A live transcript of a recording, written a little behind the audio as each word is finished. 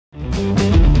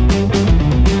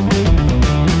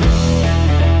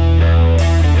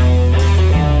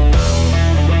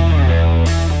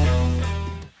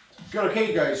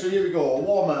Okay guys, so here we go,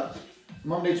 warm up.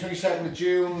 Monday 22nd of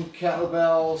June,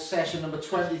 kettlebell session number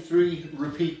 23,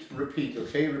 repeat,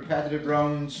 okay? Repetitive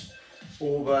rounds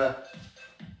over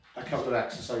a couple of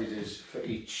exercises for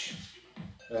each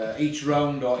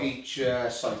round or each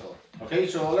cycle. Okay,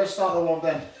 so let's start the warm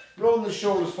then. Rolling the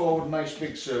shoulders forward, nice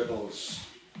big circles.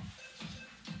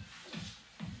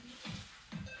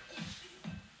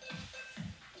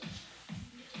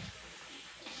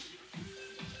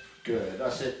 Good,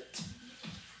 that's it.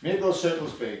 Make those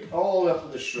circles big, all the way up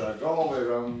with the shrug, all the way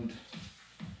around.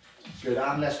 Good,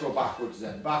 and let's go backwards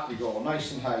then. Back we go,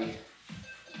 nice and high.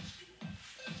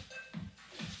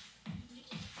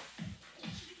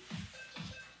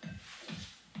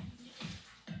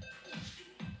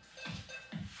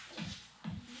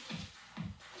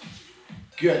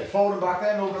 Good, forward and back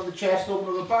then, open up the chest, open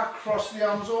up the back, cross the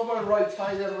arms over, right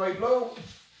high then right low.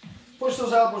 Push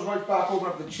those elbows right back, open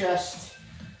up the chest.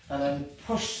 And then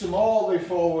push them all the way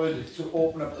forward to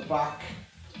open up the back.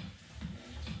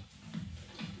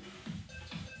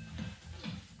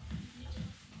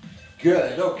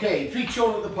 Good, okay, feet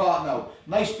shoulder width apart now.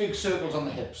 Nice big circles on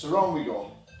the hips, around we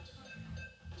go.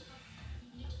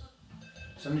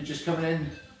 Somebody just coming in.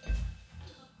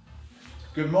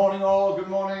 Good morning all, good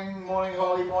morning, morning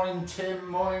Holly, morning Tim,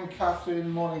 morning Catherine,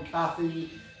 morning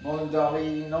Kathy, morning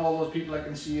Darlene, all those people I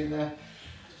can see in there.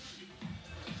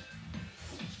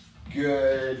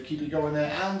 Good, keep it going there,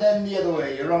 and then the other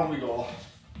way, around we go.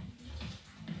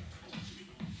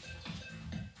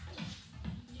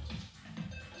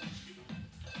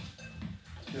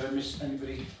 Did I miss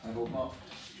anybody? I hope not.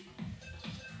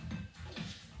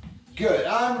 Good,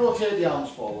 and rotate the arms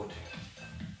forward.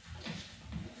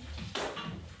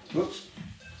 Whoops.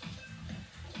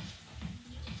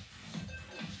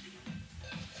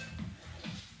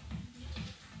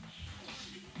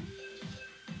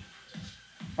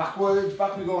 Backwards,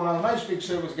 back we go now, nice big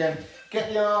circles again.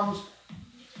 Get the arms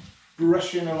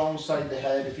brushing alongside the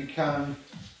head if you can.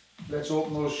 Let's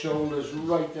open those shoulders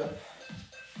right up.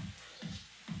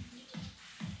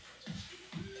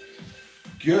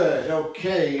 Good,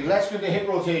 okay, let's go to hip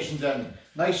rotations then.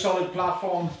 Nice solid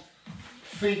platform,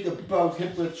 feet about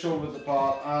hip width, shoulder width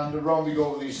apart, and around we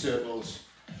go with these circles.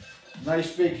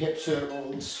 Nice big hip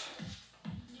circles.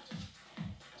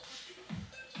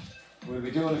 We'll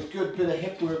be doing a good bit of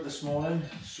hip work this morning,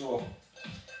 so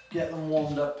get them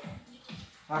warmed up.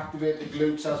 Activate the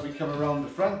glutes as we come around the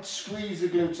front, squeeze the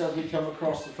glutes as we come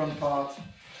across the front part.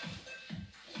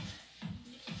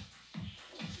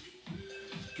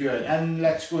 Good, and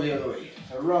let's go the other way.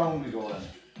 Around we go then.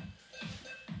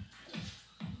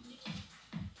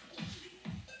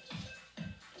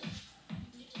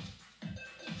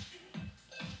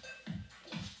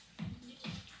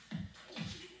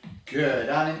 Good,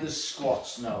 and into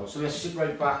squats now. So let's sit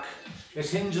right back.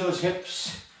 Let's hinge those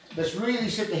hips. Let's really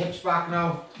sit the hips back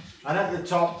now. And at the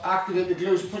top, activate the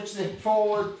glutes, push the hip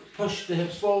forward, push the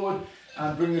hips forward,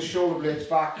 and bring the shoulder blades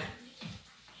back.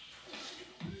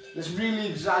 Let's really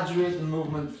exaggerate the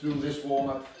movement through this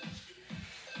warm-up.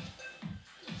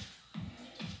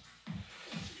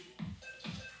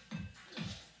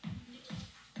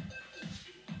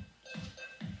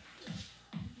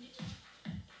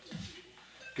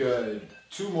 Good.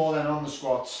 Two more then on the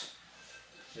squats.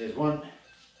 There's one.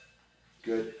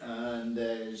 Good. And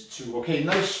there's two. Okay,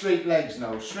 nice straight legs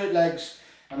now. Straight legs,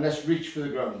 and let's reach for the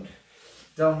ground.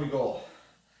 Down we go.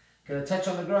 Get a touch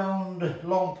on the ground,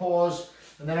 long pause,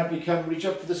 and then up we come, reach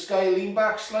up for the sky, lean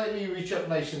back slightly, reach up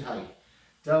nice and high.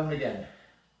 Down again.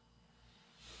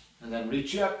 And then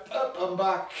reach up, up and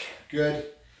back. Good.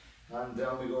 And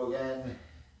down we go again.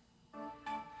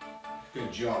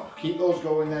 Good job. Keep those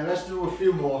going then. Let's do a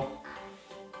few more.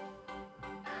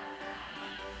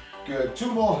 Good.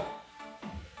 Two more.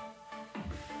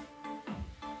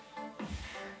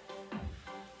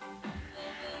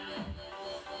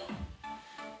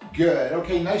 Good.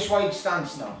 Okay, nice wide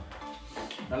stance now.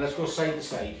 Now let's go side to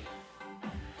side.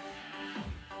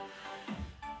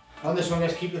 On this one,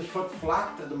 let's keep the foot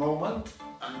flat at the moment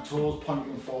and toes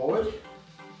pointing forward.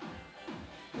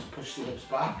 Let's push the hips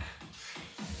back.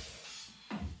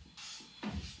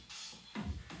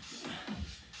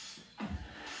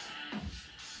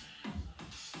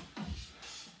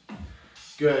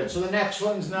 Good, so the next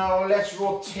one's now, let's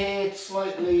rotate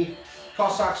slightly,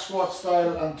 Cossack squat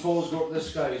style, and toes go up to the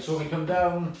sky. So we come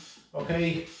down,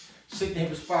 okay, sit the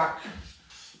hips back,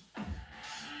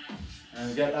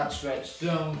 and get that stretch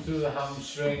down through the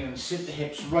hamstring, and sit the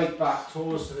hips right back,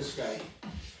 toes to the sky.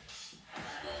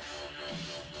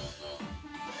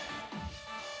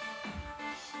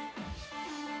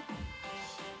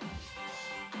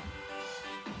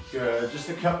 Good, just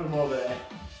a couple more there.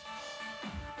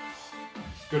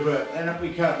 Good work, then up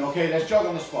we come. Okay, let's jog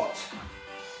on the spot.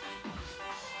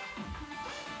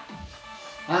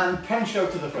 And punch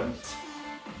out to the front.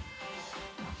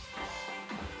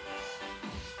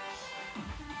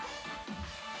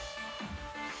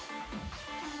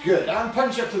 Good, and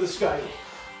punch up to the sky.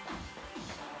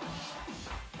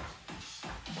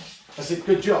 That's it,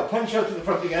 good job. Punch out to the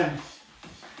front again.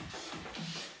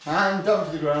 And down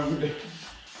to the ground.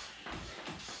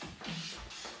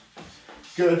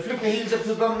 Good, flip the heels up to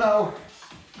the bum now.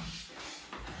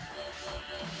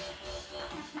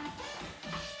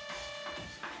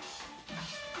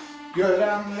 Good,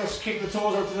 and let's kick the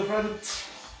toes out to the front.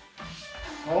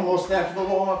 Almost there for the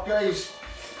warm up, guys.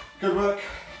 Good work.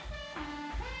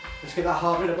 Let's get that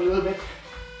heart rate up a little bit.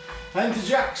 And into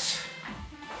jacks.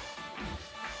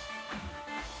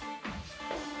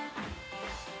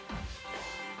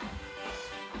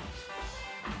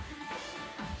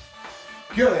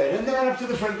 Good, and then up to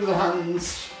the front with the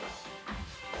hands.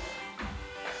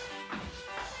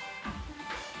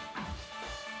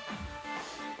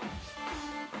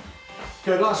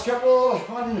 Good, last couple.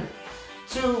 1,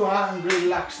 2, and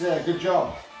relax there. Good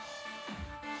job.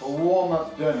 A warm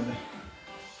up done.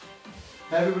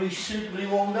 Everybody suitably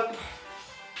warmed up.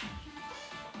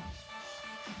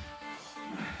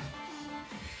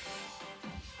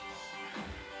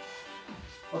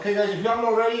 Okay guys, if you haven't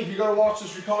already, if you've got to watch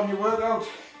this recording your workout,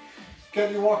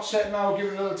 get your watch set now, give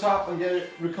it a little tap and get it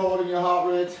recording your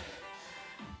heart rate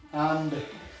and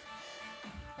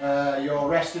your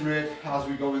resting rate as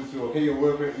we go in through, okay, your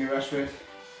work rate and your rest rate.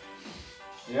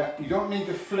 Yeah, you don't need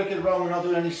to flick it around, we're not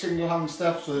doing any single hand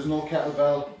stuff, so there's no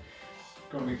kettlebell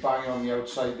going to be banging on the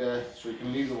outside there, so you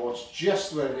can leave the watch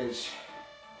just where it is.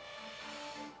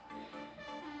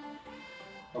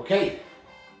 Okay.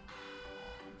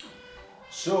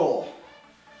 So,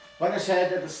 like I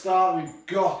said at the start, we've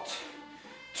got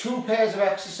 2 pairs of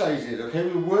exercises, okay?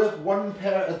 We work 1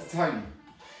 pair at a time.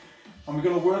 And we're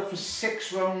going to work for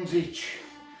 6 rounds each.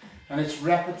 And it's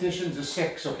repetitions of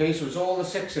 6, okay? So it's all the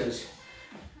 6s.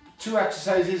 2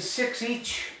 exercises, 6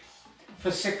 each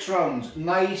for 6 rounds.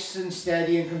 Nice and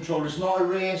steady and controlled. It's not a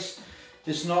race.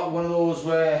 It's not one of those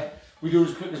where we do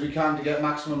as quick as we can to get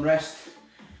maximum rest.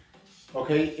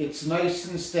 Okay, it's nice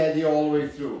and steady all the way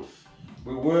through.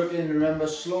 We're working, remember,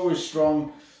 slow is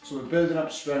strong, so we're building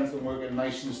up strength and working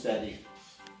nice and steady.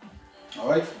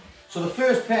 Alright, so the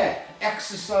first pair,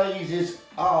 exercises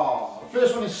are, the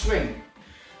first one is swing.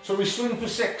 So we swing for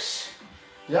 6,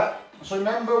 yeah? So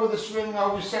remember with the swing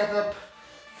how we set up,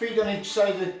 feet on each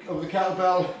side of the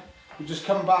kettlebell, we just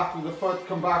come back with the foot,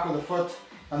 come back with the foot,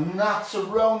 and that's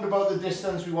around about the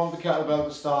distance we want the kettlebell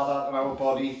to start at and our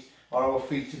body or our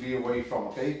feet to be away from,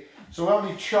 okay? So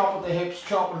when we chop at the hips,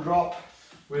 chop and drop,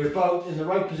 we're about in the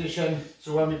right position,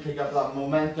 so when we pick up that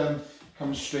momentum,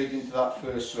 comes straight into that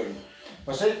first swing.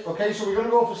 That's it, okay, so we're going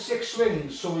to go for 6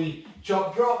 swings. So we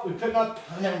chop, drop, we pick up,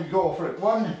 and then we go for it.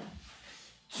 1,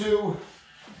 2,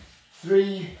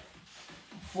 3,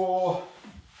 4,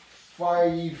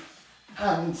 5,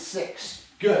 and 6.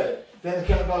 Good. Then the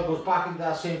kettlebell goes back into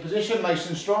that same position, nice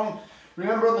and strong.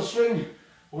 Remember on the swing,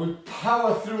 we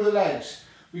power through the legs.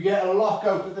 We get a lock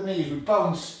out at the knees, we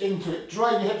bounce into it,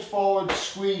 drive your hips forward,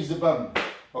 squeeze the bum,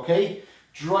 okay?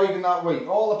 Driving that weight,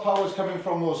 all the power is coming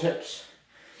from those hips.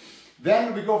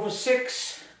 Then we go for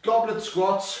 6 goblet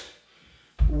squats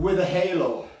with a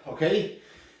halo, okay?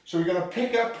 So we're going to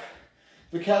pick up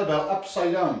the kettlebell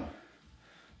upside down.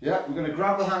 Yeah, we're going to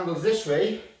grab the handles this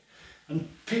way and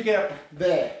pick it up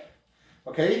there,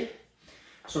 okay?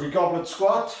 So we goblet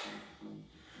squat,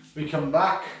 we come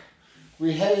back,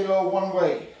 we halo one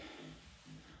way,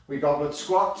 we goblet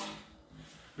squat,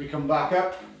 we come back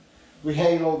up, we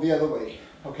halo the other way.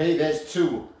 Okay, there's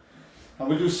 2. And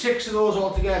we'll do 6 of those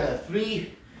all together.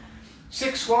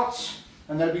 6 squats,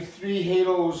 and there'll be 3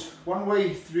 halos one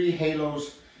way, 3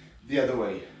 halos the other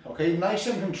way. Okay, nice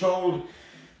and controlled.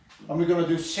 And we're going to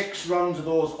do 6 rounds of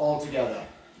those all together.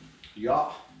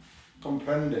 Yeah,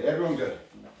 comprende. Everyone good?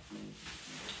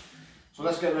 So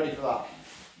let's get ready for that.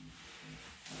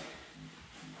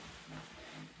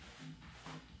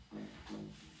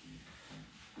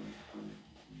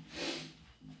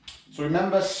 So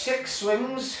remember, 6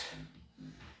 swings,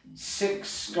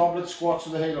 6 goblet squats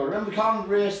with the halo. Remember, we can't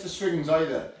race the swings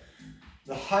either.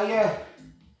 The higher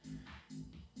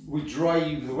we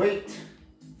drive the weight,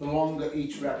 the longer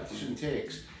each repetition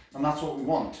takes. And that's what we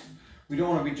want. We don't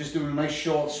want to be just doing a nice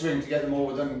short swing to get them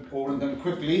over and done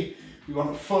quickly. We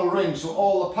want a full range, so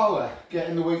all the power,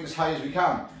 getting the weight as high as we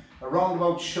can. Around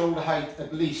about shoulder height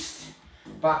at least.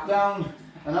 Back down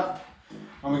and up.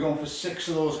 And we're going for 6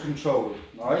 of those controlled.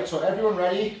 Alright, so everyone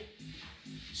ready?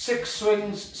 6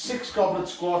 swings, 6 goblet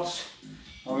squats,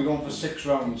 and we're going for 6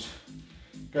 rounds.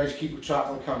 Guys, keep a track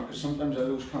of the count, because sometimes I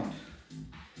lose count.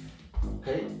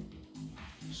 Okay,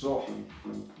 so,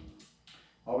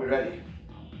 are we ready?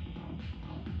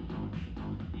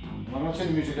 I'm not turn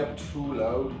the music up too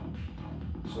loud,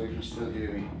 so you can still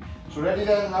hear me. So ready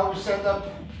then, now we set up,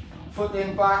 foot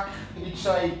in back, each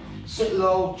side, sit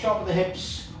low, chop the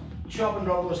hips, chop and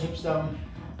drop those hips down,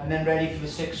 and then ready for the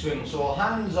 6 swings. So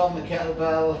hands on the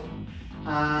kettlebell,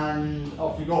 and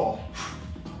off we go.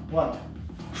 1,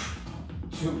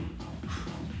 2,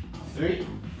 3,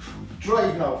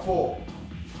 drive now, 4,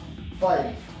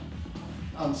 5,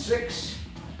 and 6,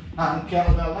 and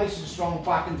kettlebell nice and strong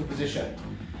back into position.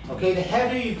 Okay, the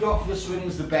heavier you've got for the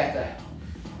swings, the better.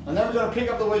 And then we're going to pick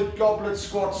up the weight goblet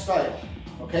squat style.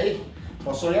 Okay,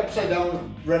 or sorry, upside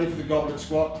down, ready for the goblet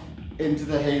squat, into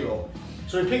the halo.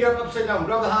 So we pick up upside down,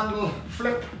 grab the handle,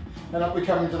 flip, and up we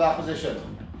come into that position.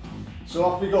 So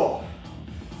off we go.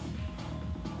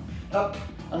 Up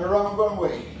and around one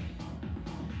way.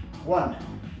 1,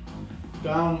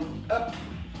 down, up,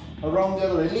 around the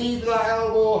other way. Lead that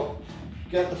elbow,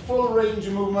 get the full range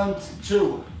of movement.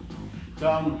 2,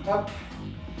 down, up,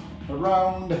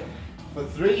 around for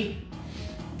 3,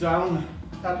 down,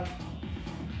 up,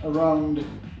 around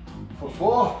for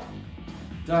 4,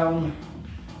 down,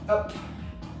 up,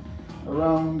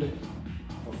 around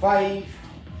for 5,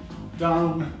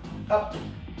 down, up,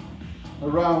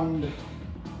 around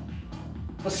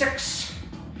for 6.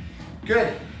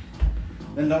 Good.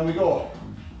 Then down we go.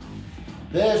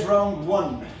 There's round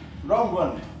 1. Round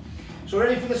 1. So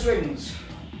ready for the swings.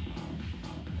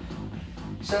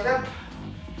 Set up.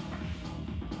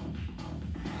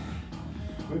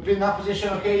 We've been in that position,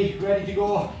 okay, ready to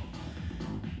go.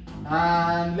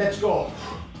 And let's go.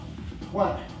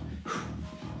 1,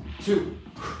 2,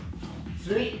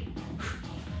 3,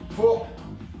 4,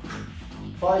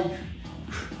 5,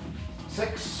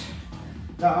 6,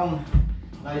 down,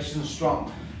 nice and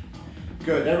strong.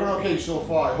 Good, everyone okay so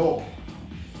far, I hope.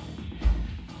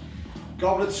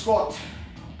 Goblet squat,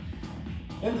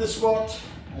 into the squat,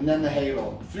 and then the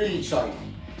halo. 3 each side,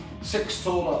 6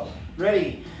 total.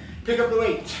 Ready, pick up the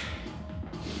weight.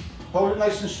 Hold it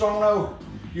nice and strong now.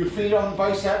 You feel it on the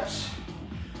biceps.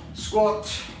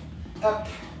 Squat, up,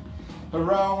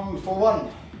 around for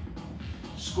 1.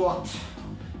 Squat,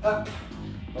 up,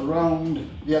 around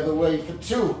the other way for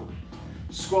 2.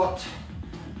 Squat,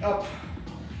 up,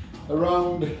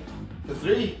 around for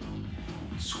 3.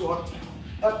 Squat,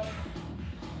 up,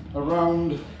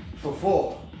 around for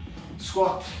 4.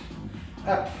 Squat,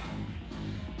 up,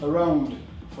 around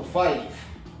for 5.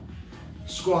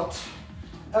 Squat,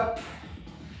 up,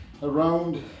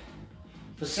 around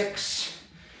for 6.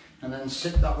 And then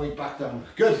sit that weight back down.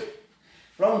 Good.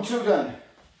 Round 2 done.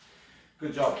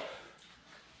 Good job.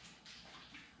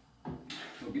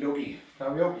 Okie dokie,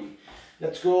 karaoke.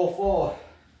 Let's go for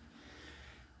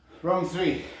round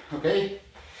 3, okay?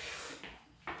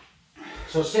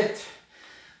 So sit,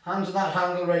 hands on that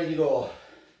handle, ready to go.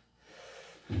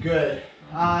 Good,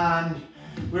 and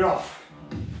we're off.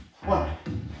 1,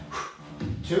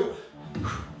 2,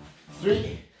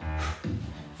 3,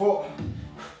 4,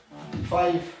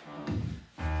 5,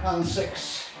 and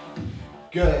 6.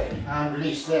 Good, and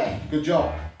release there. Good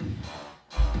job.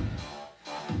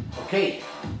 Okay,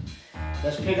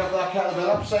 let's pick up that kettlebell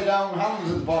upside down,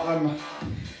 hands at the bottom.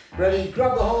 Ready,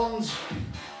 grab the horns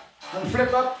and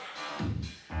flip up.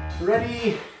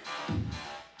 Ready.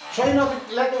 Try not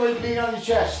to let the weight lean on your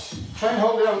chest. Try and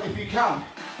hold it out if you can.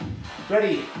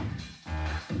 Ready.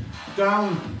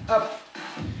 Down, up,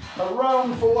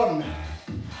 around for 1.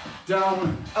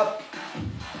 Down, up,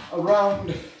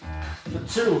 around for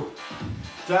 2.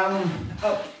 Down,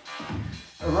 up,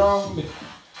 around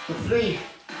for 3.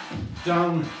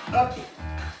 Down, up,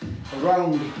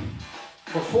 around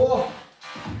for 4.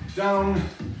 Down,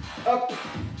 up,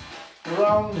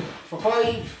 around for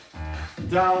 5.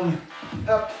 Down,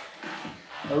 up,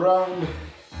 around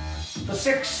for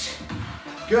 6.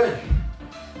 Good.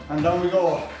 And down we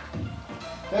go.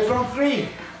 There's round 3.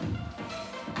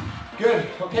 Good.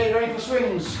 Okay, ready for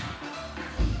swings.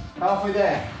 Halfway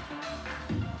there.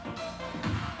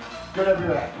 Good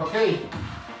everywhere. Okay,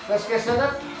 let's get set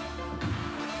up.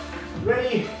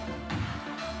 Ready.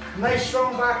 Nice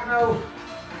strong back now.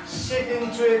 Sit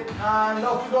into it and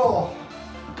off we go.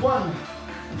 1,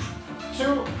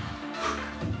 2,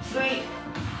 3,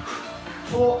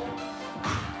 4,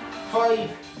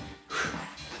 5,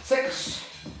 6.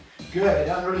 Good,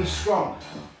 and really strong.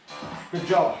 Good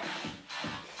job.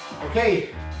 Okay.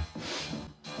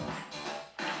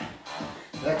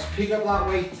 Let's pick up that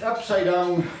weight upside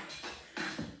down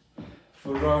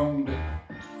for round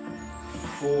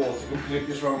 4 to complete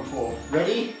this round 4.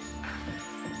 Ready?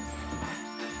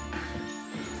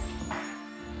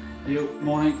 You,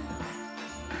 morning.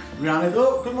 Rihanna,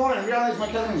 oh, good morning. Rihanna's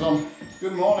my cousin's on.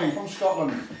 Good morning from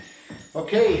Scotland.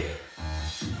 Okay,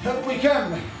 up we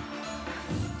come.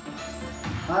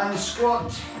 And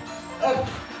squat, up,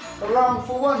 around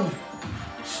for 1.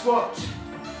 Squat,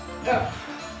 up,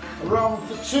 around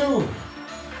for 2.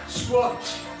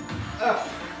 Squat, up,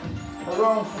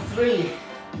 around for 3.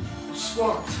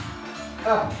 Squat,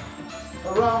 up,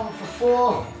 around for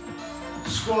 4.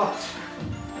 Squat,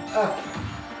 up,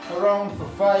 around for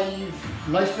 5.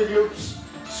 Nice big loops.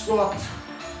 Squat,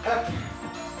 up,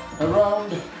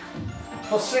 around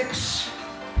for 6.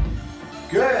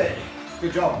 Good.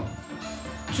 Good job.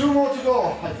 2 more to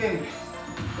go, I think,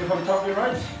 if I'm counting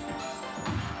right.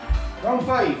 Round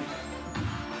 5.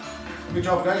 Good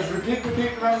job, guys. Repeat,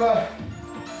 remember.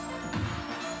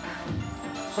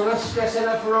 So let's get set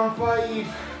up for round 5.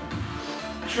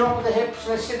 Chop at the hips,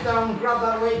 let's sit down, grab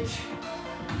that weight.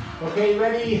 Okay,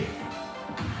 ready?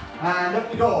 And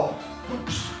up we go.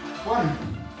 1,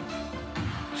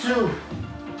 2,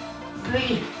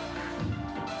 3,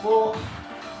 4,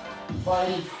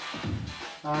 5,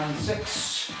 and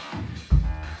 6.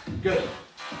 Good.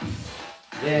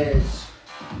 There's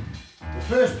the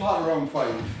first part of round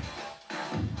 5.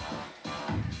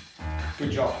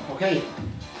 Good job. Okay,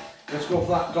 let's go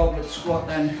for that goblet squat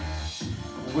then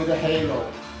with a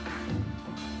halo.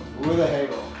 With a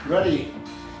halo. Ready?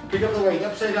 Pick up the weight,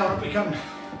 upside down, up we come.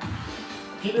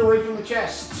 Keep it away from the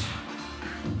chest.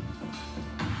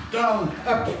 Down,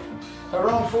 up,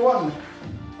 around for 1.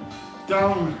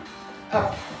 Down,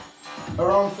 up,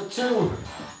 around for 2.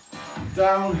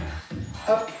 Down,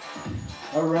 up,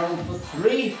 around for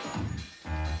 3.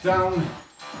 Down,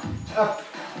 up,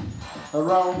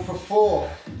 around for 4.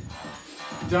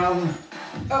 Down,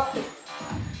 up,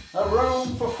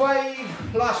 around for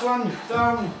 5. Last one.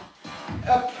 Down,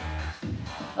 up,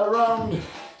 around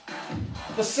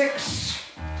for 6.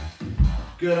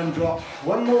 Good, and drop.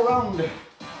 One more round.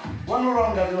 One more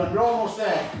round, everyone. We're almost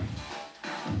there.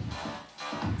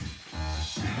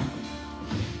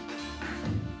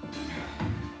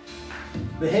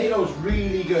 The halo's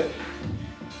really good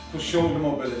for shoulder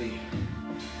mobility.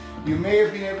 You may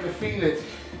have been able to feel it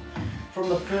from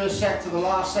the first set to the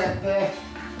last set there,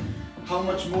 how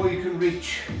much more you can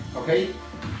reach, okay?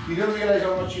 You don't realise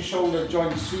how much your shoulder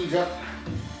joints seize up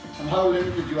and how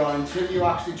limited you are until you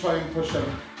actually try and push them.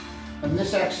 And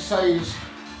this exercise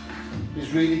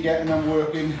is really getting them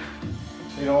working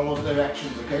in all those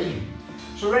directions, okay?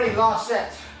 So ready, last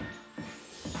set.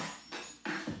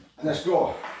 Let's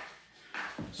go.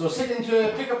 So sit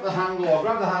into, pick up the handle or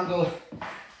grab the handle,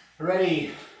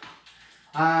 ready,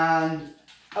 and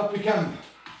up we come.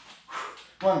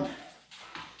 1,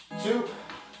 2,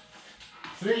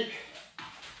 3,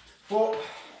 4,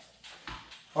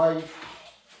 5,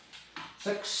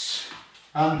 6,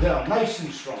 and down, nice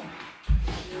and strong.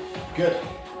 Good,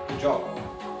 good job.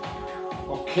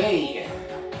 Okay.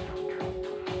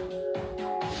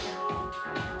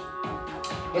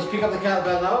 Let's pick up the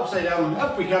kettlebell now, upside down,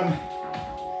 up we come.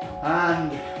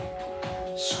 And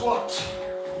squat,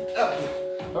 up,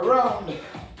 around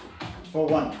for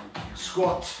 1.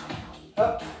 Squat,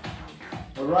 up,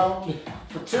 around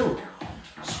for 2.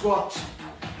 Squat,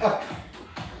 up,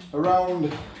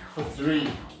 around for 3.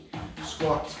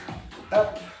 Squat,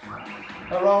 up,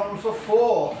 around for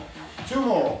 4. 2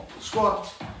 more.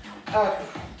 Squat, up,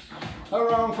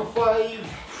 around for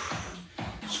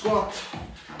 5. Squat,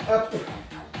 up,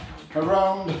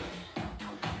 around.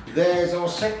 There's our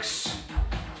 6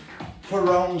 for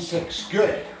round 6.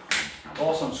 Good.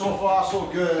 Awesome. So far, so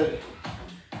good.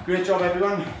 Great job,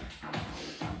 everyone.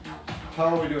 How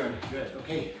are we doing? Good.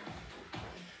 Okay.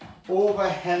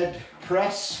 Overhead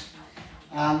press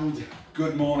and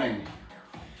good morning.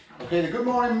 Okay, the good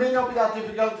morning may not be that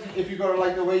difficult if you've got a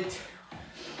lighter weight,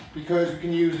 because we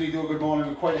can usually do a good morning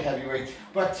with quite a heavy weight.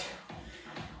 But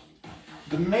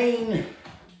the main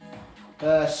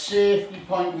safety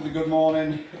point with the good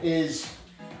morning is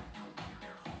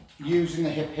using the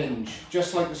hip hinge,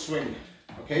 just like the swing,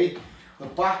 okay? The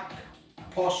back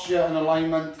posture and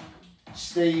alignment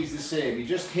stays the same. You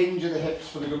just hinge at the hips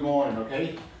for the good morning,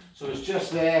 okay? So it's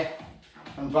just there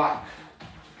and back.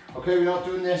 Okay, we're not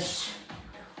doing this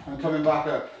and coming back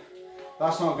up.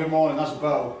 That's not a good morning, that's a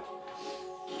bow.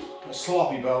 A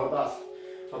sloppy bow at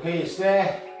that. Okay, it's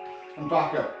there and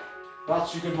back up.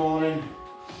 That's your good morning.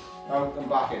 Out and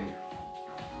back in.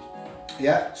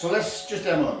 Yeah, so let's just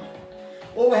demo them.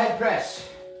 Overhead press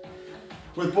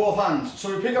with both hands.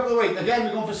 So we pick up the weight. Again,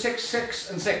 we're going for 6,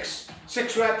 6, and 6.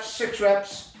 6 reps, 6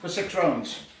 reps for 6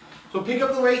 rounds. So pick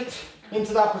up the weight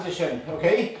into that position,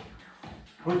 okay?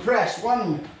 We press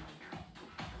 1,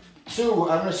 2,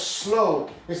 and it's slow.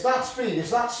 It's that speed,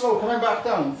 it's that slow, coming back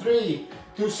down. 3,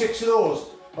 do 6 of those.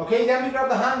 Okay, then we grab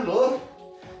the handle,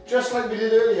 just like we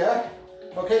did earlier.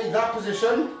 Okay, that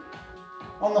position.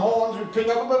 On the horns, we pick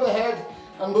up above the head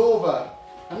and over.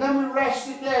 And then we rest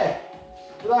it there,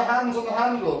 with our hands on the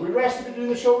handle. We rest it between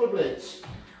the shoulder blades.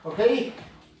 Okay?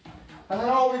 And then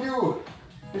all we do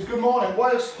is good morning,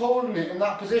 whilst holding it in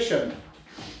that position.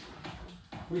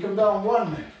 We come down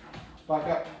 1, back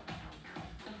up.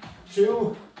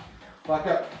 2, back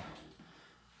up.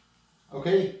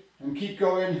 Okay? And keep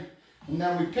going. And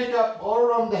then we pick up all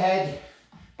around the head,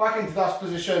 back into that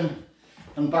position,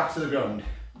 and back to the ground.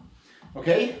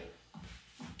 Okay?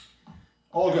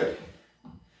 All good.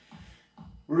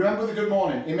 Remember the good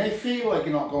morning. It may feel like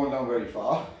you're not going down very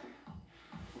far,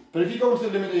 but if you go to the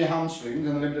limit of your hamstrings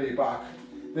and the limit of your back,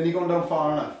 then you're going down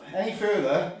far enough. Any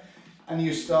further, and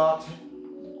you start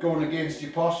going against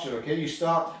your posture, okay? You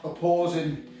start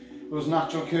opposing those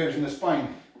natural curves in the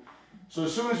spine. So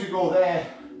as soon as you go there,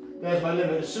 there's my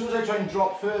limit. As soon as I try and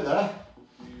drop further,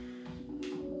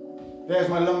 there's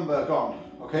my lumbar gone,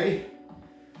 okay?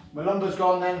 My lumbar's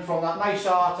gone then from that nice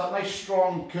arch, that nice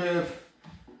strong curve.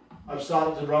 I've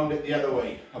started to round it the other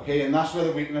way, okay? And that's where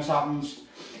the weakness happens,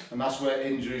 and that's where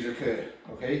injuries occur,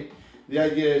 okay? The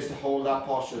idea is to hold that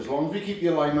posture. As long as we keep the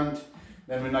alignment,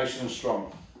 then we're nice and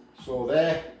strong. So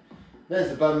there's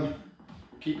the bum,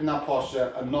 keeping that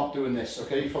posture and not doing this,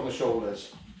 okay? From the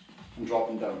shoulders and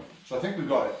dropping down. So I think we've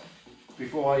got it,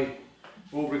 before I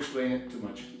over-explain it too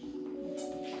much.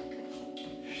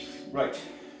 Right.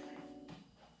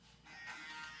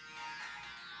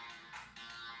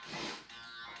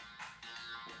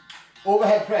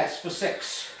 Overhead press for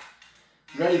 6.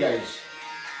 Ready, guys?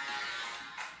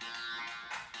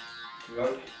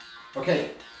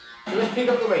 Okay, so let's pick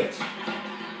up the weight.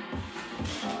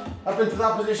 Up into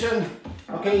that position.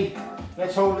 Okay,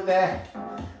 let's hold it there.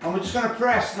 And we're just going to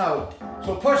press now.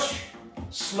 So push,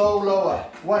 slow, lower.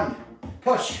 1,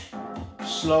 push,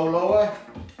 slow, lower.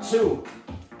 2,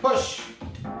 push,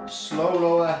 slow,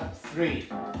 lower. 3,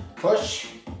 push,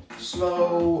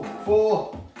 slow.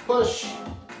 4, push,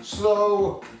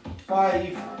 slow.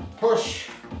 5, push,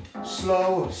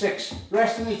 slow. 6,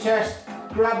 rest in your chest,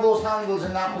 grab those handles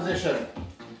in that position.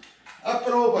 Up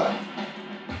and over.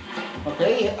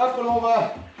 Okay, up and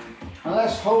over, and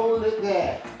let's hold it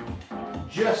there,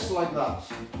 just like that.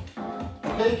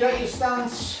 Okay, get your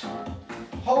stance,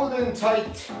 hold it in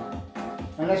tight,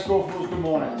 and let's go for those good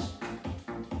mornings.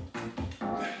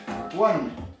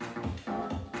 1,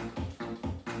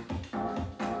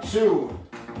 2,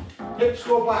 hips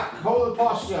go back, hold the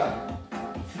posture.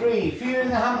 3, feeling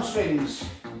the hamstrings.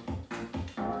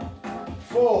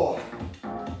 4,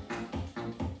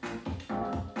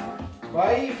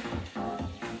 5,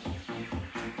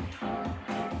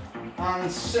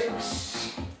 and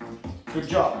 6. Good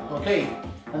job. Okay,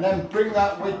 and then bring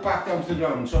that weight back down to the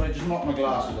ground. Sorry, I just knocked my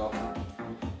glasses off.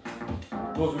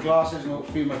 Those with glasses and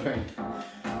feel my pain.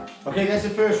 Okay, there's the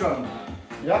first round.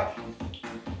 Yep.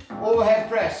 Overhead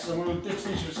press. I'm going to ditch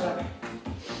these for a second.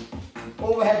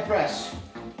 Overhead press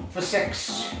for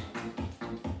 6.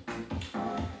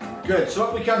 Good. So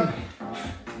up we come,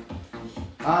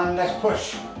 and let's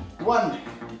push. 1,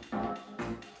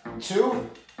 2,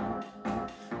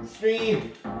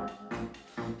 3,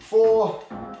 4,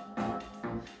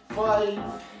 5,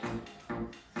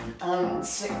 and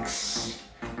 6.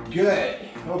 Good.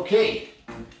 Okay.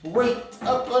 Weight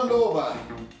up and over.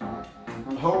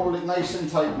 And hold it nice and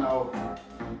tight now.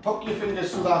 Hook your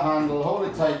fingers through that handle. Hold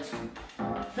it tight.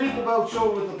 Feet about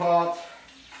shoulder width apart.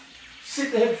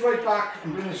 Sit the hips right back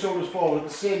and bring the shoulders forward at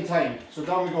the same time. So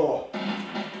down we go.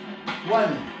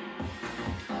 1.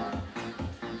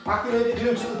 Activate the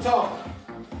glutes at the top.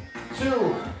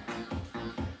 2.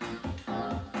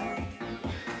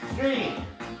 3.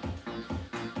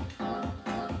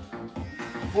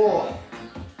 4.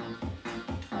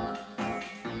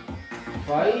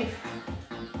 5.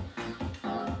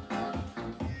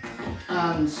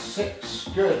 And 6.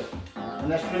 Good. And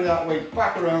let's bring that weight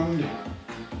back around.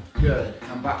 Good.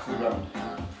 And back to the ground.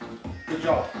 Good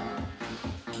job.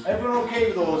 Everyone okay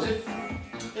with those?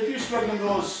 If you're struggling with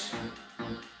those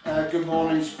good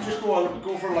mornings, just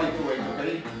go for a lighter weight,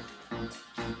 okay?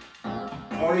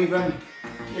 Or even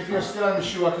if you're still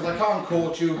unsure, because I can't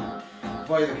coach you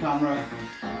via the camera,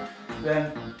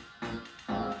 then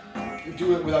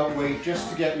do it without weight, just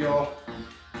to get your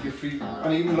feet,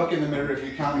 and even look in the mirror if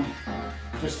you can,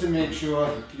 just to make sure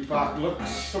your back looks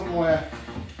somewhere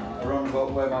around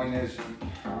about where mine is.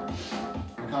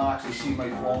 I can't actually see my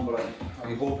form, but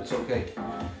I hope it's okay.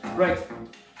 Right,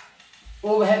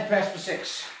 Overhead press for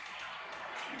 6.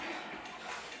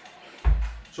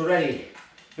 So ready,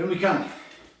 here we come.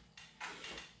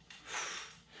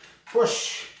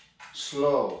 Push,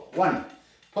 slow, 1.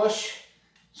 Push,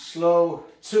 slow,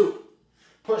 2.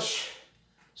 Push,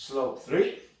 slow,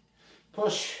 3.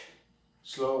 Push,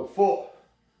 slow, 4.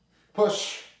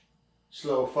 Push,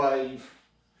 slow, 5.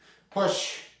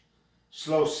 Push,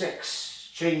 slow, 6.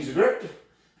 Change the grip,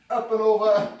 up and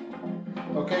over.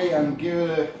 Okay, and give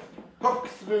it a hook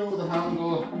through the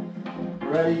handle.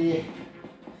 Ready.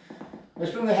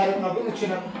 Let's bring the head up now, bring the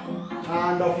chin up,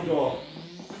 and off we go.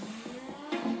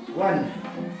 1,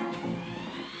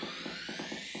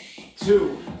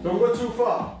 2, don't go too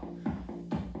far.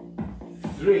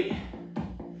 3,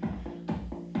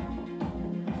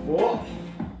 4,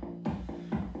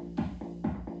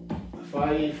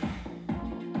 5,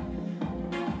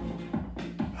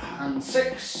 and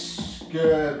 6.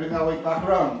 Good, bring that weight back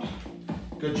around.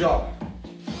 Good job.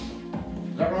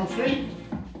 Is that round 3?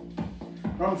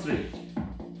 Round 3.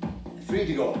 3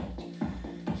 to go.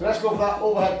 So let's go for that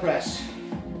overhead press.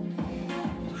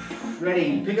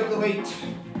 Ready, pick up the weight.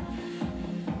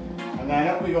 And then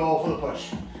up we go for the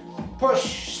push.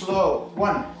 Push, slow,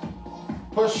 1.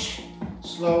 Push,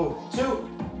 slow, 2.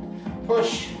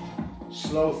 Push,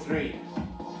 slow, 3.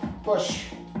 Push,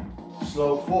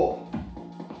 slow, 4.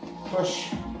 Push,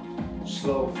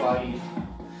 slow, 5.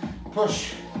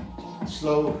 Push,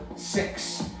 slow,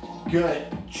 6. Good.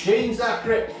 Change that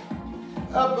grip.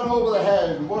 Up and over the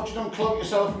head. Watch you don't clog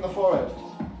yourself in the forehead.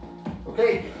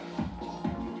 Okay.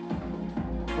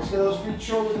 Let's get those feet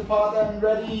shoulders apart then.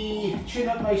 Ready. Chin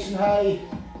up nice and high.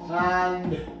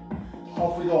 And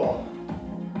off we go.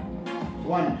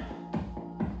 1,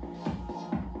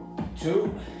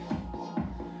 2,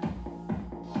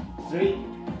 3,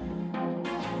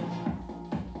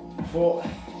 4,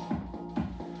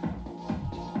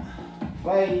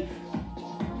 5,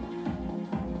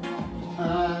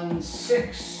 and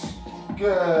 6.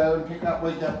 Good. Pick that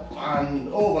weight up and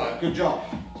over. Good job.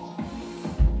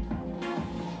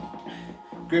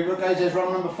 Great work, guys. There's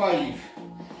round number 5.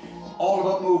 All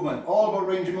about movement, all about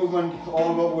range of movement,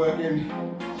 all about working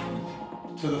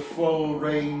to the full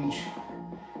range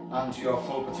and to your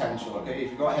full potential. Okay,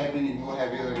 if you've got heavy, you can go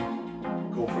heavier,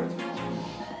 then go for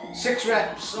it. 6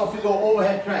 reps. Off we go.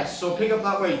 Overhead press. So pick up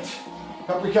that weight.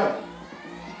 Up we come.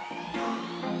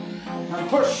 And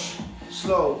push.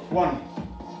 Slow, 1.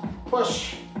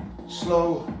 Push,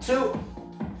 slow, 2.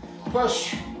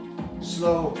 Push,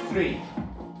 slow, 3.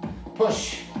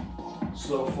 Push,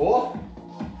 slow, 4.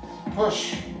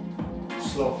 Push,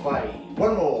 slow, 5.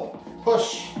 One more.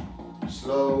 Push,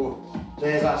 slow.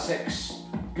 There's our 6.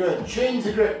 Good. Change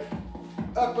the grip.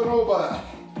 Up and over.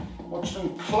 Watch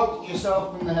them clunk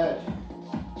yourself in the head.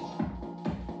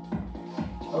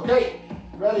 Okay,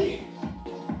 ready.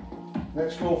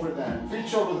 Let's go for it then. Feet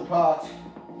shoulders apart.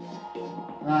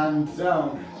 And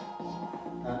down.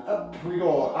 And up we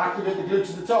go. Activate the glutes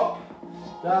at the top.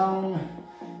 Down.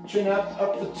 Chin up.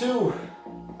 Up for 2.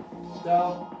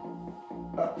 Down.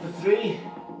 Up for 3.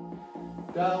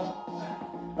 Down.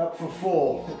 Up for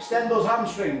 4. Extend those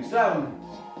hamstrings. Down.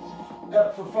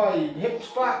 Up for 5. Hips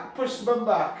back. Push the bum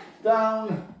back.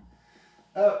 Down.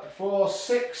 Up for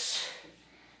 6.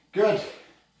 Good.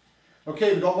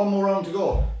 Okay, we've got one more round to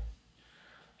go.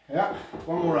 Yeah,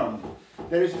 one more round.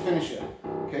 There is a finisher,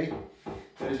 okay?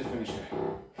 There is a finisher.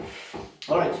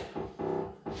 All right.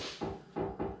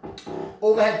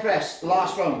 Overhead press,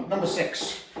 last round, number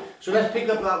 6. So let's pick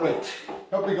up that weight.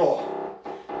 Up we go.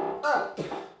 Up.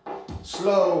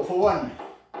 Slow for 1.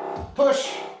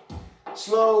 Push.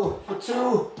 Slow for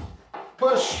 2.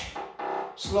 Push.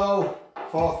 Slow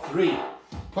for 3.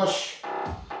 Push.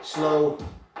 Slow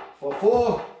for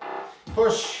 4.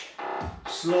 Push.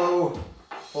 Slow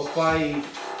for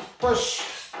 5, push,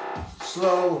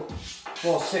 slow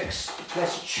for 6.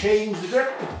 Let's change the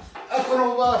grip, up and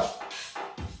over.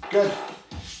 Good.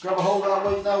 Grab a hold of that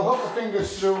weight now, hook the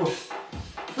fingers through,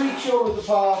 feet shoulders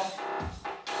apart.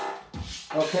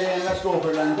 Okay, and let's go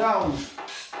for it then. Down,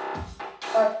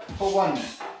 up for 1,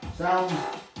 down,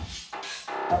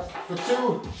 up for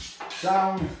 2,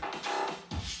 down,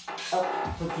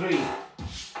 up for 3,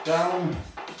 down,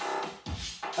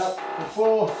 up for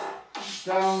 4,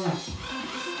 down,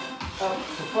 up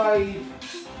for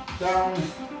 5, down,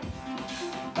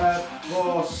 up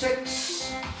for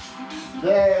 6.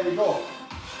 There we go.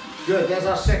 Good, there's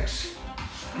our 6.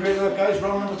 Great work, guys.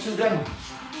 Round number 2 done.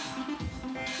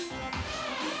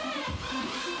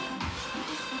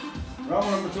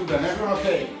 Round number 2 done. Everyone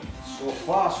okay? So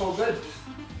far, so good.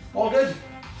 All good?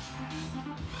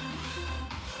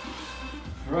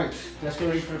 Right, let's get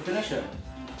ready for a finisher.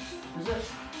 Is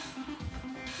it?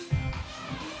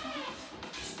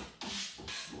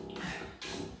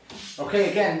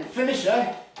 Okay, again,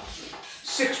 finisher,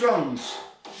 6 rounds.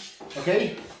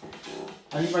 Okay,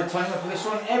 I need my timer for this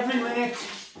one. Every minute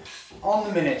on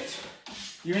the minute.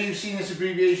 You may have seen this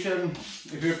abbreviation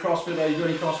if you're a CrossFit or you do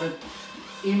any CrossFit.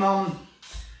 EMOM,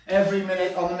 every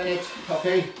minute on the minute.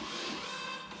 Okay,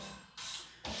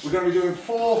 we're going to be doing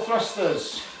 4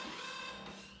 thrusters.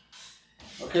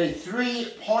 Okay, 3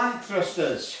 plank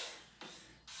thrusters,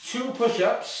 2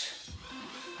 push-ups,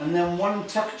 and then 1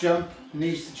 tuck jump,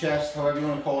 knees to chest, however you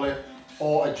want to call it,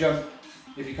 or a jump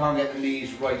if you can't get the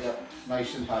knees right up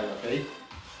nice and high, okay?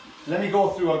 Let me go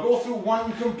through, I'll go through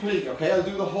 1 complete, okay? I'll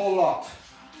do the whole lot.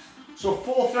 So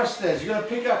 4 thrusters, you're going to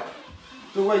pick up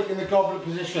the weight in the goblet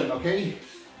position, okay?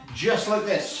 Just like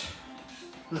this.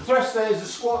 The thruster is the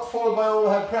squat followed by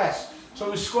overhead press. So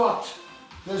we squat,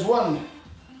 there's 1,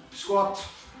 squat,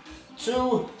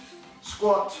 2,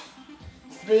 squat,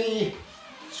 3,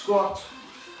 squat,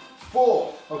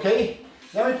 4, okay?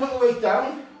 Then we put the weight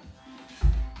down,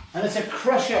 and it's a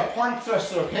crusher, plank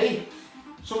thruster, okay?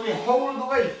 So we hold the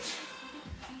weight.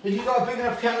 If you've got a big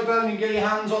enough kettlebell, you can get your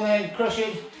hands on there and crush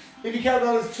it. If your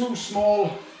kettlebell is too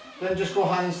small, then just go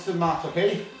hands to the mat,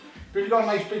 okay? But if you've got a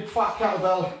nice big fat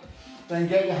kettlebell, then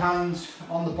get your hands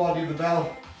on the body of the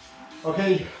bell.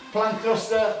 Okay, plank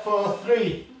thruster for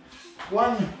 3.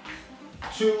 1,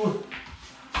 2,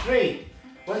 3.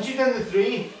 Once you've done the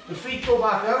 3, the feet go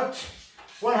back out.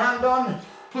 1 hand on,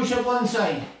 push up one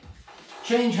side.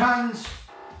 Change hands,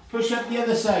 push up the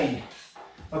other side.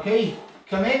 Okay,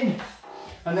 come in,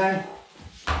 and then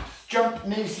jump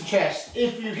knees to chest,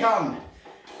 if you can.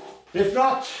 If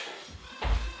not,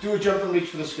 do a jump and reach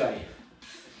for the sky.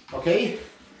 Okay?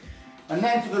 And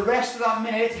then for the rest of that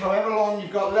minute, however long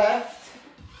you've got left,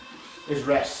 is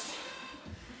rest.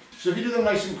 So if you do them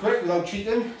nice and quick without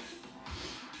cheating,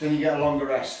 then you get a longer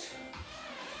rest.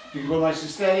 You can go nice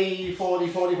and steady, 40,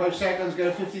 45 seconds, get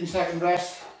a 15-second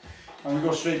rest, and we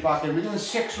go straight back in. We're doing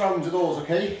 6 rounds of those,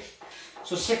 okay?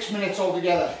 So 6 minutes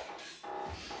altogether.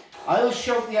 I'll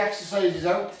shout the exercises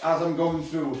out as I'm going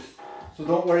through, so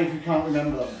don't worry if you can't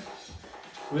remember them.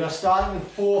 We are starting with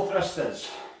 4 thrusters.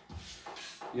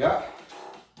 Yeah.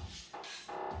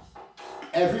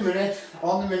 Every minute,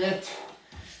 on the minute,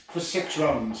 for 6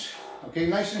 rounds. Okay,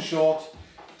 nice and short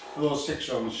for those 6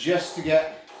 rounds, just to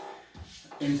get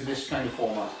into this kind of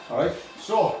format. Alright,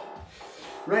 so,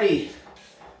 ready.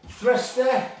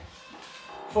 Thruster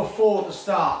for 4 to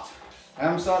start. I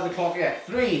haven't started the clock yet.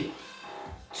 3,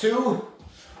 2,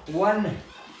 1,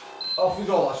 off we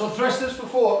go. So thrusters for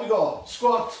 4, up we go.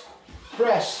 Squat,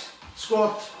 press,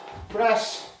 squat,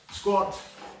 press, squat,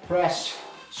 press,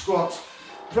 squat,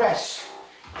 press.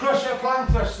 Crusher plank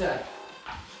thruster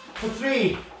for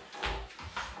 3.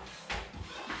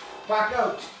 Back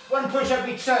out. 1 push up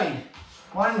each side.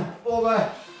 1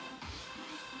 over,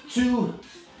 2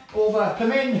 over.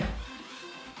 Come in.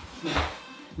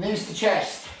 Knees to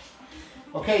chest.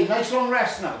 Okay, nice long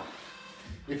rest now.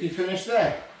 If you finish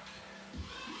there.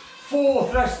 4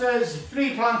 thrusters,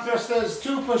 3 plank thrusters,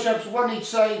 2 push-ups, 1 each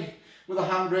side with a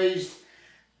hand raised,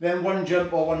 then 1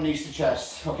 jump or 1 knees to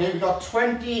chest. Okay, we've got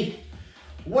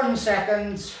 21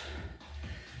 seconds,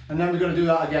 and then we're going to do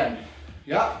that again.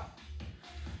 Yeah?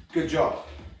 Good job.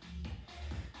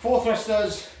 4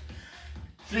 thrusters,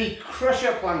 3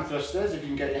 crusher plank thrusters, if you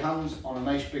can get your hands on a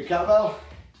nice big kettlebell.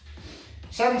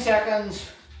 7 seconds,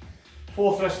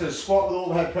 4 thrusters, squat with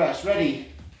overhead press. Ready?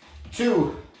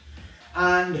 2,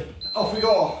 and off we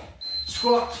go.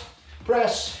 Squat,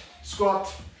 press,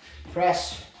 squat,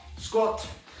 press, squat,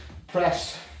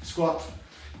 press, squat,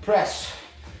 press.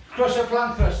 Crusher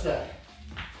plank thruster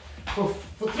for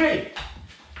 3.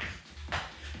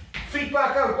 Feet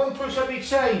back out, 1 push up each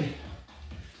side.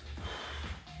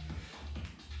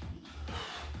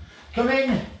 Come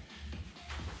in,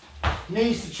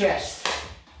 knees to chest.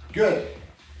 Good.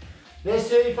 There's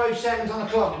 35 seconds on the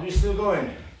clock if you're still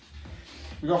going.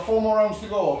 We've got 4 more rounds to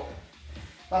go.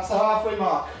 That's the halfway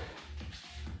mark.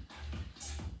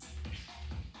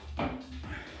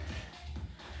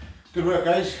 Good work,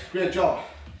 guys. Great job.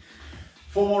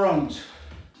 4 more rounds.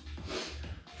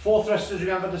 4 thrusters,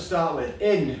 remember to start with.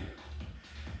 In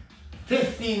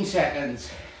 15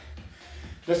 seconds.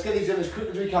 Let's get these in as quick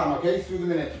as we can, okay? Through the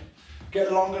minute.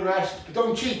 Get a longer rest, but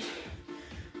don't cheat.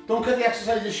 Don't cut the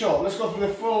exercises short. Let's go through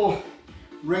the full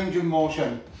range of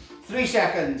motion. 3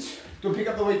 seconds. Don't pick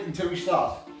up the weight until we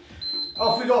start.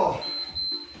 Off we go.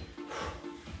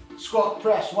 Squat,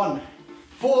 press, 1.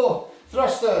 4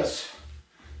 thrusters.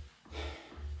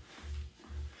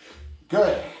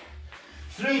 Good.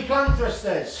 3 plank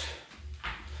thrusters.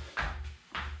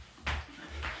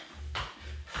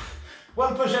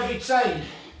 1 push up each side.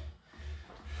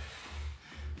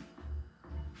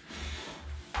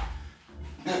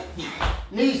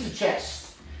 Knees to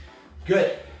chest.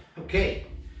 Good. Okay.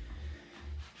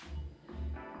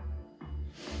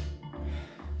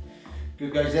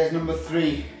 Good guys, there's number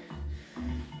 3.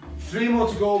 3 more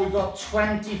to go, we've got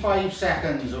 25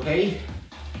 seconds, okay?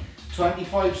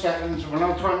 25 seconds, we're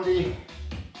now 20.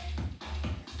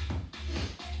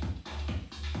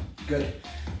 Good.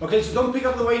 Okay, so don't pick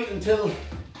up the weight until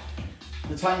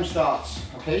the time starts,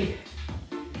 okay?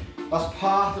 That's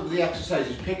part of the exercise,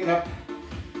 is picking up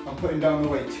and putting down the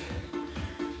weight.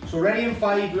 So ready in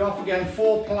 5, we're off again,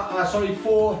 4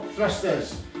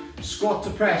 thrusters, squat to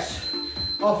press.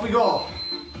 Off we go.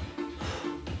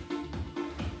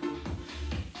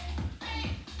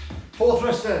 4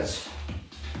 thrusters,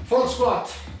 full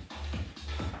squat.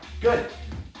 Good.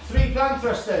 3 plank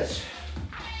thrusters.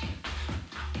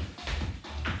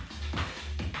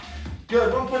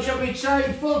 Good, 1 push up each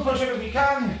side, full push up if you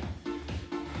can.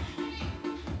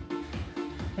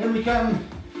 Here we come,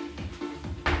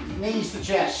 knees to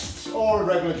chest, or a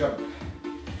regular jump.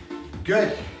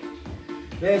 Good.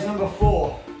 There's number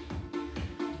 4.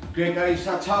 Great guys,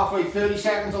 that's halfway, 30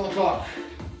 seconds on the clock.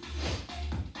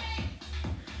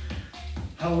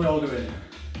 How are we all doing?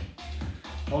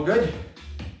 All good?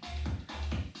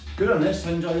 Good on this,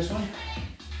 I enjoy this one.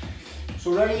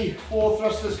 So ready, 4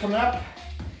 thrusters coming up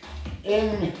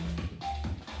in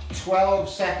 12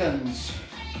 seconds.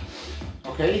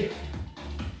 Okay?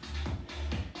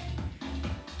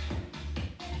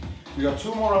 We got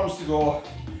 2 more rounds to go.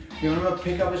 Remember,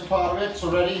 pick up is part of it,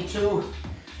 so ready, 2,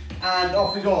 and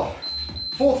off we go.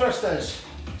 4 thrusters,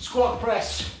 squat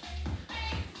press.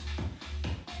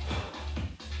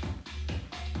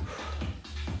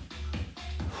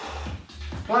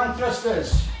 Plank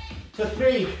thrusters for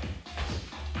 3.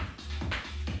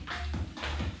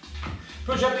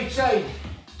 Push up each side.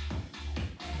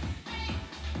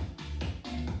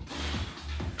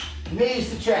 Knees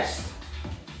to chest.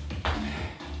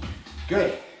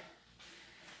 Good.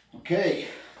 Okay.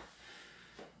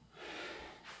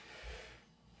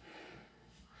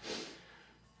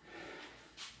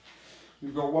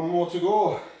 We've got 1 more to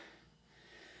go.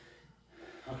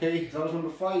 Okay, that was number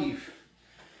 5.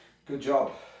 Good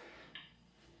job.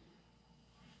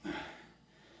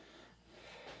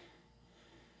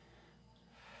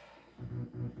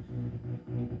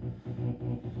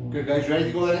 Good guys, ready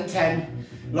to go there in 10.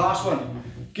 Last one.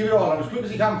 Give it all, as quick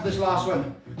as you can for this last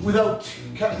one, without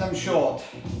cutting them short.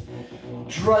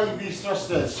 Drive these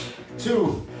thrusters.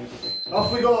 2.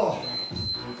 Off we go.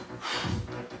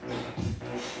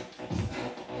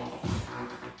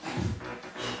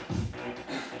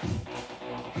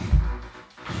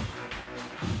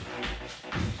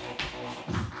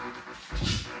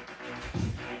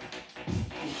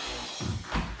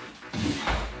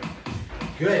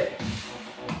 Good.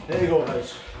 There you go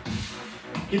guys.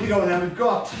 Keep it going now. We've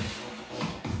got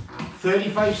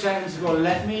 35 seconds to go.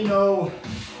 Let me know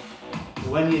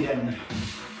when you're done.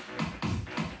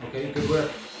 Okay, good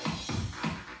work.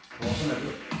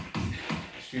 Awesome.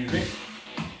 Excuse me.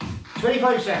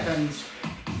 25 seconds.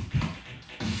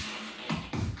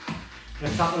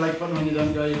 Let's tap the like button when you're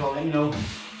done guys, or let me know.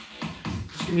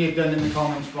 Just give me a done in the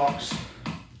comments box.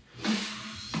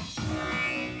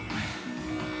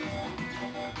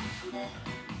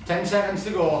 Ten seconds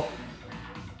to go.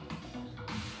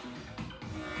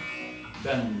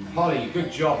 Done. Holly,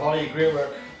 good job Holly, great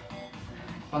work.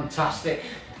 Fantastic.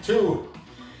 2.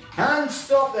 And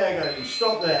stop there guys,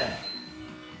 stop there.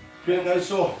 Great guys,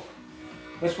 so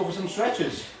let's go for some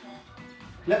stretches.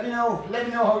 Let me know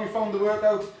how you found the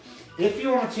workout. If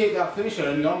you want to take that finisher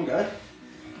any longer,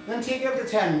 then take it up to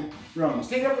 10 rounds,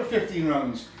 take it up to 15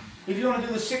 rounds. If you want to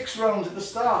do the 6 rounds at the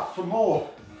start for more,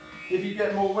 if you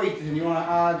get more weight and you want to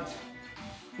add,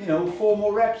 you know, 4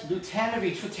 more reps, do 10 of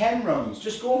each for 10 rounds,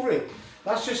 just go for it.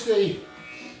 That's just a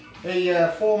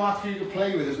format for you to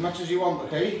play with as much as you want,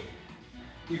 okay?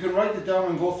 You can write it down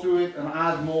and go through it and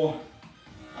add more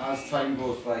as time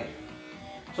goes by.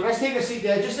 So let's take a seat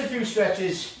there, just a few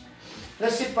stretches.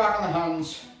 Let's sit back on the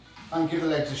hands and give the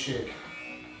legs a shake.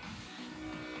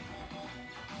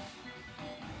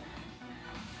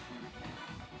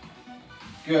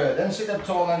 Good, then sit up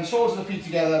tall and soles of the feet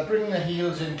together, bring the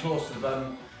heels in close to the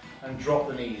bum and drop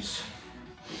the knees.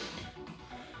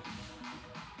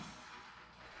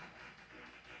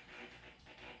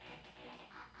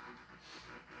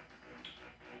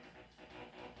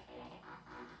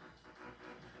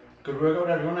 Good workout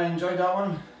everyone, I enjoyed that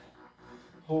one.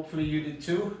 Hopefully you did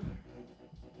too.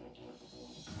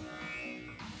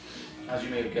 As you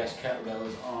may have guessed,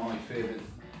 kettlebells are my favourite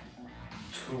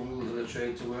tools of the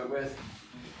trade to work with.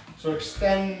 So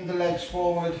extend the legs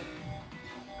forward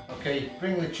Okay,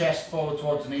 bring the chest forward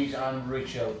towards the knees and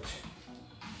reach out.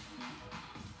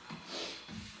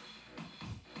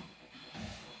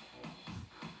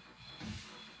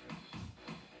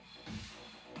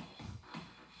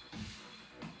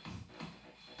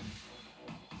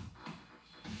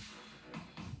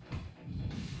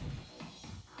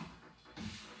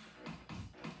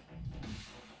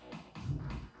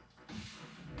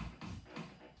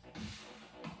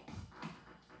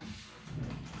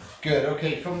 Good,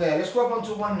 okay, from there, let's go up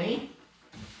onto one knee.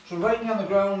 So right knee on the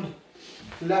ground,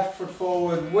 left foot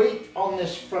forward, weight on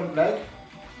this front leg,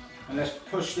 and let's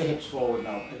push the hips forward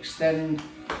now. Extend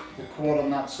the quad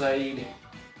on that side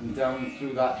and down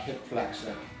through that hip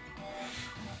flexor.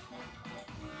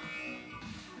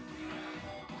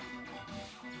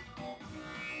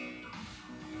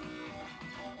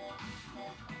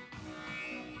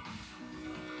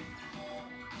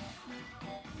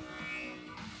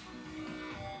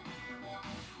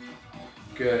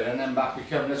 Good, and then back we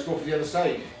come. Let's go for the other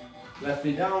side. Left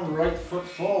knee down, right foot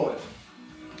forward.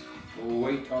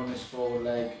 Weight on this forward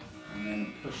leg, and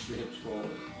then push the hips forward.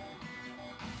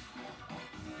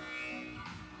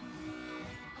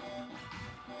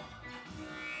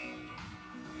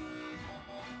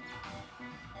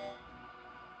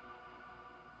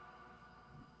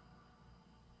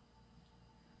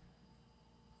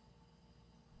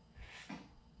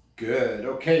 Good,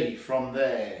 okay, from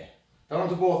there. Down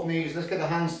to both knees, let's get the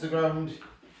hands to the ground.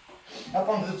 Up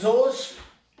onto the toes.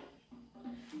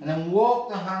 And then walk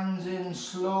the hands in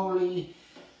slowly.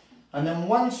 And then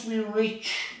once we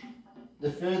reach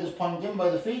the furthest point in by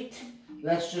the feet,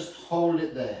 let's just hold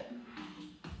it there.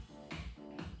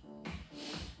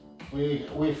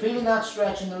 We're feeling that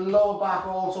stretch in the lower back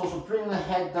also, so bring the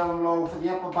head down low for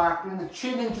the upper back, bring the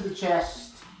chin into the chest.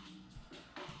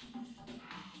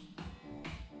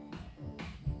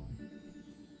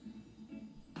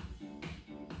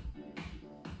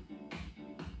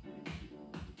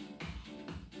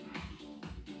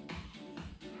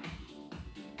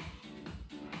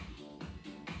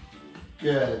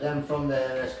 Good, then from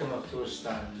there let's come up to a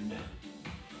stand.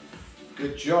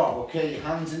 Good job, okay,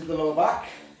 hands into the lower back.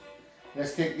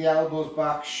 Let's take the elbows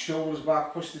back, shoulders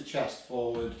back, push the chest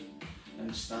forward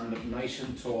and stand up nice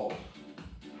and tall.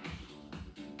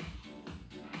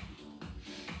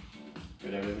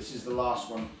 Good, this is the last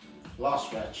one, last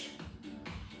stretch.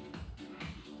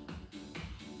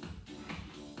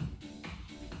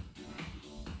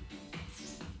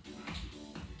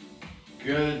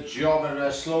 Good job,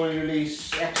 everyone. Slowly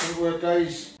release. Excellent work,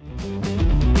 guys.